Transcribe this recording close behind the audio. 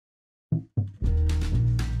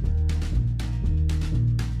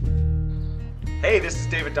Hey, this is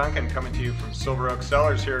David Duncan coming to you from Silver Oak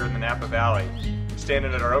Cellars here in the Napa Valley. I'm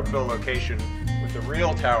standing at our Oakville location with the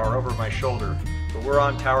real tower over my shoulder, but we're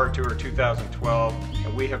on Tower Tour 2012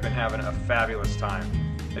 and we have been having a fabulous time.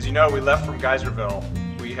 As you know, we left from Geyserville.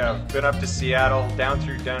 We have been up to Seattle, down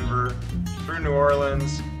through Denver, through New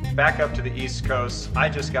Orleans, back up to the East Coast. I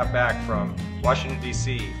just got back from Washington,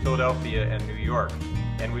 D.C., Philadelphia, and New York.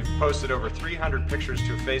 And we've posted over 300 pictures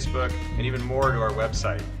to Facebook and even more to our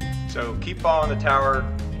website. So keep following the tower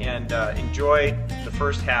and enjoy the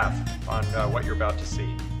first half on what you're about to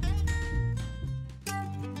see.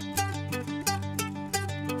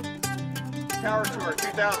 Tower Tour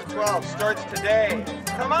 2012 starts today.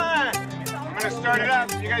 Come on! I'm going to start it up.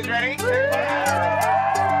 You guys ready?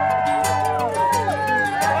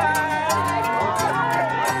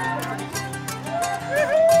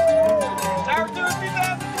 Tower Tour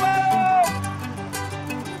 2012!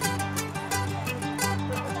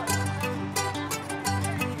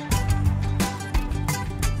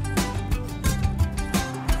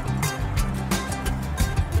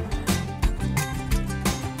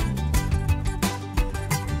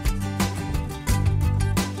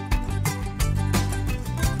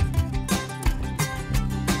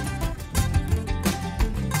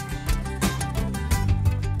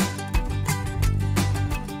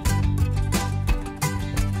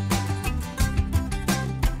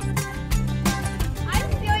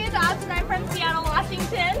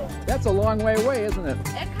 That's a long way away, isn't it?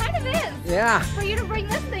 It kind of is. Yeah. For you to bring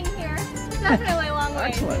this thing here, it's definitely a long way.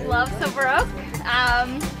 Excellent. We love Silver Oak.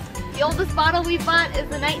 The oldest bottle we bought is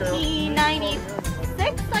the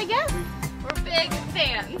 1996, I guess. We're big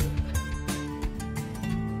fans.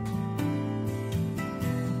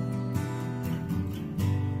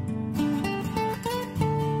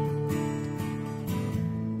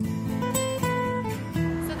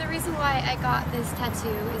 So the reason why I got this tattoo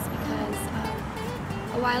is because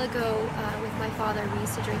a while ago, with my father, we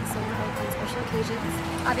used to drink Silver Oak on special occasions.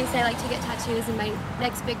 Obviously, I like to get tattoos, and my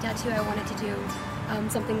next big tattoo, I wanted to do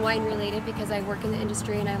something wine related because I work in the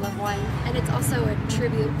industry and I love wine. And it's also a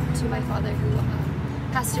tribute to my father who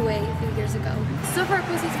passed away a few years ago. Silver Oak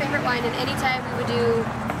was his favorite wine, and anytime we would do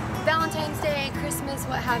Valentine's Day, Christmas,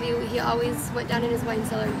 what have you, he always went down in his wine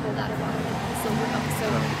cellar and pulled out a bottle of Silver Oak. So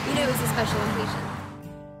you knew it was a special occasion.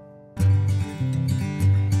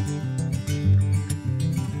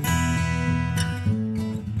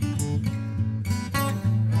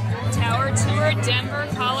 Tour Denver,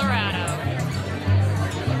 Colorado.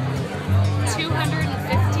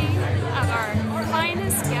 250 of our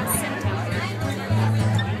finest guests in town.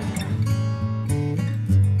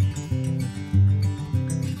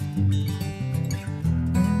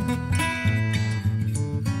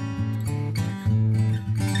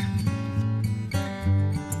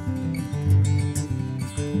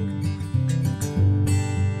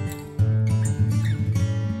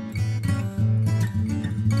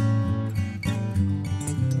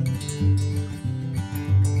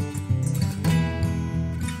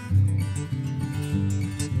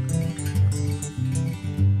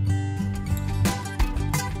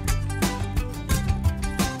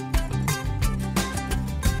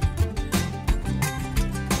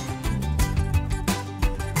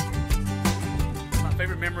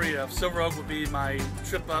 Favorite memory of Silver Oak would be my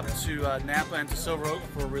trip up to Napa and to Silver Oak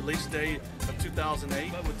for release day of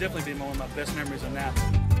 2008. That would definitely be one of my best memories of Napa.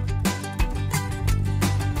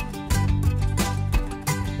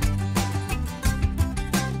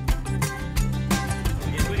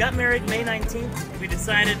 We got married May 19th. We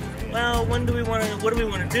decided, well, what do we want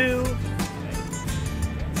to do?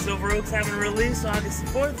 Silver Oak's having a release August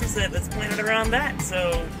 4th. We said, let's plan it around that.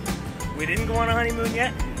 So we didn't go on a honeymoon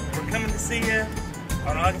yet. We're coming to see you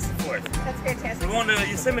on August 4th. That's fantastic. We're going to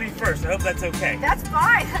Yosemite first. I hope that's okay. That's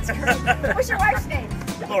fine. That's great. What's your wife's name?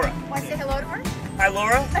 Laura. Want to say hello to her? Hi,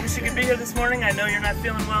 Laura. Wish you could be here this morning. I know you're not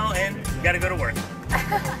feeling well and you got to go to work.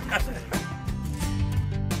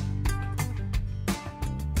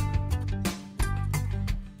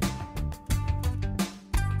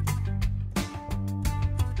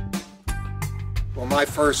 Well, my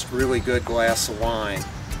first really good glass of wine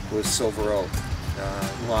was Silver Oak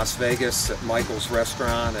in Las Vegas at Michael's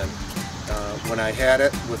restaurant, and when I had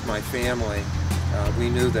it with my family,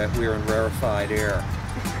 we knew that we were in rarefied air,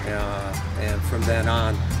 and from then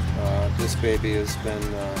on, this baby has been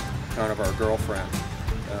kind of our girlfriend.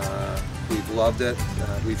 We've loved it.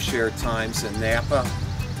 We've shared times in Napa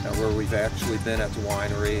where we've actually been at the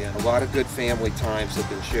winery, and a lot of good family times have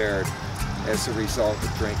been shared as a result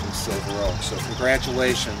of drinking Silver Oak. So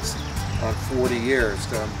congratulations on 40 years.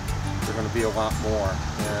 There are going to be a lot more,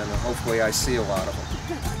 and hopefully I see a lot of them.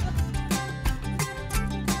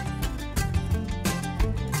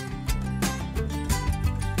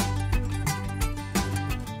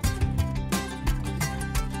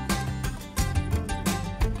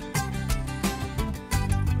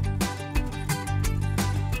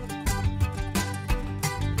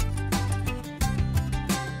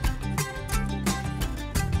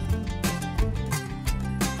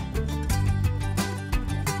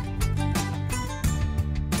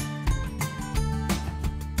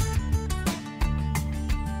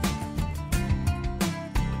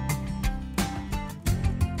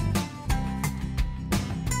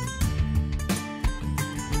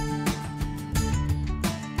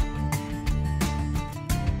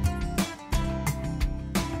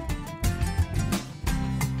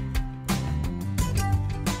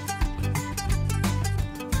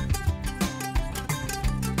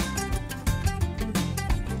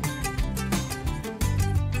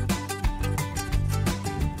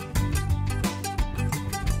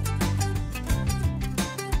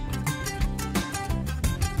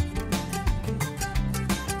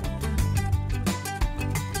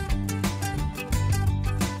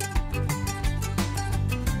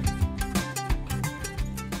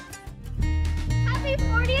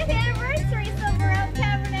 40th anniversary, Silver Oak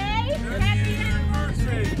Cabernet! Happy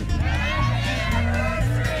anniversary!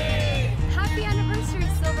 Happy anniversary,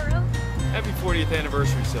 Silver Oak. Happy 40th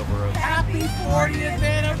anniversary, Silver Oak. Happy 40th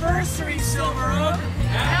anniversary, Silver Oak!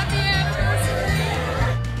 Happy anniversary!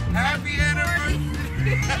 Happy anniversary!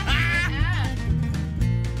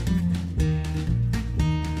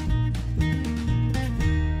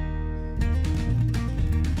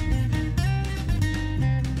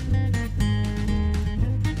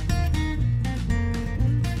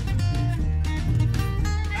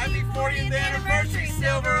 Happy 40th anniversary,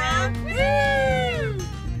 Silver Oak! Woo!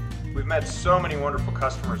 We've met so many wonderful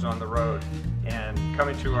customers on the road, and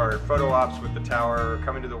coming to our photo ops with the tower,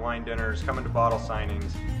 coming to the wine dinners, coming to bottle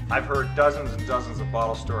signings. I've heard dozens and dozens of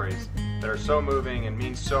bottle stories that are so moving and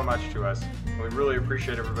mean so much to us, and we really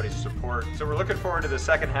appreciate everybody's support. So we're looking forward to the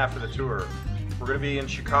second half of the tour. We're going to be in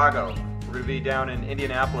Chicago. We're going to be down in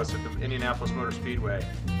Indianapolis at the Indianapolis Motor Speedway.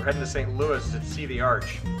 We're heading to St. Louis to see the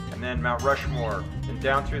Arch, and then Mount Rushmore, and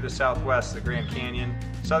down through the Southwest, the Grand Canyon,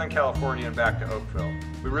 Southern California, and back to Oakville.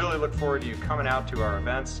 We really look forward to you coming out to our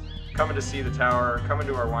events, coming to see the tower, coming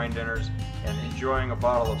to our wine dinners, and enjoying a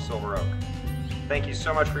bottle of Silver Oak. Thank you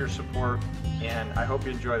so much for your support, and I hope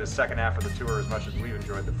you enjoy the second half of the tour as much as we've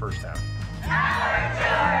enjoyed the first half.